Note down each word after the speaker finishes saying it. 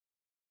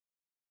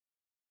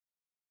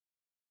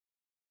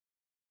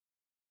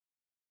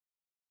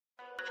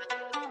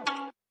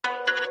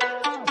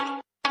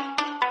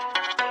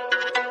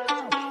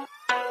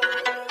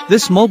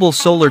This mobile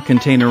solar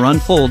container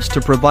unfolds to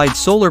provide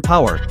solar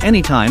power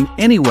anytime,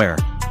 anywhere.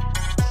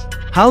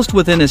 Housed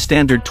within a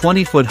standard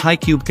 20-foot high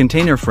cube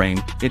container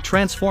frame, it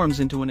transforms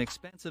into an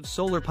expansive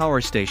solar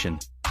power station.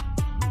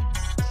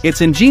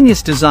 Its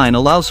ingenious design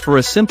allows for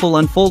a simple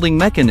unfolding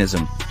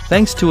mechanism,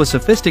 thanks to a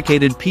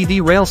sophisticated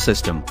PD rail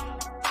system.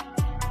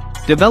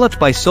 Developed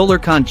by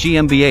SolarCont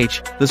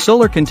GmbH, the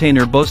solar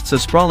container boasts a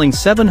sprawling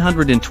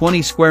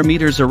 720 square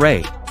meters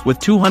array, with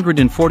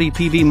 240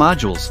 PV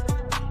modules.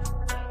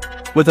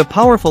 With a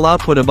powerful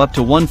output of up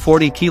to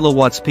 140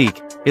 kilowatts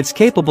peak, it's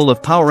capable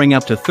of powering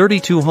up to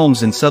 32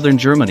 homes in southern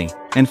Germany,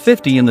 and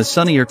 50 in the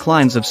sunnier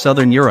climes of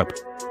southern Europe.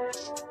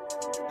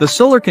 The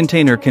solar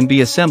container can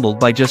be assembled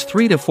by just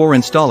 3 to 4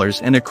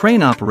 installers and a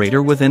crane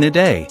operator within a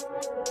day.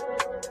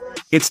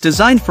 It's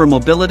designed for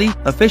mobility,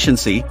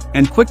 efficiency,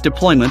 and quick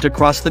deployment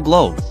across the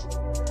globe.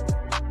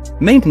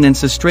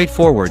 Maintenance is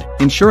straightforward,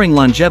 ensuring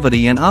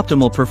longevity and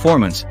optimal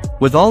performance,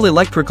 with all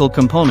electrical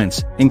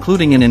components,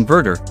 including an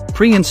inverter,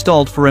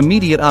 pre-installed for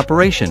immediate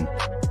operation.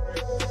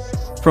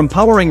 From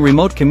powering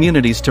remote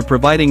communities to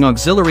providing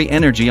auxiliary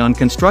energy on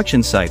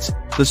construction sites,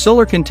 the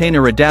solar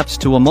container adapts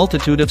to a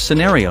multitude of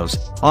scenarios,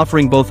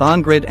 offering both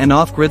on-grid and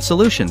off-grid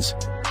solutions.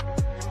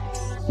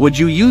 Would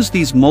you use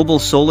these mobile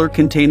solar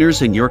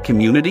containers in your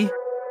community?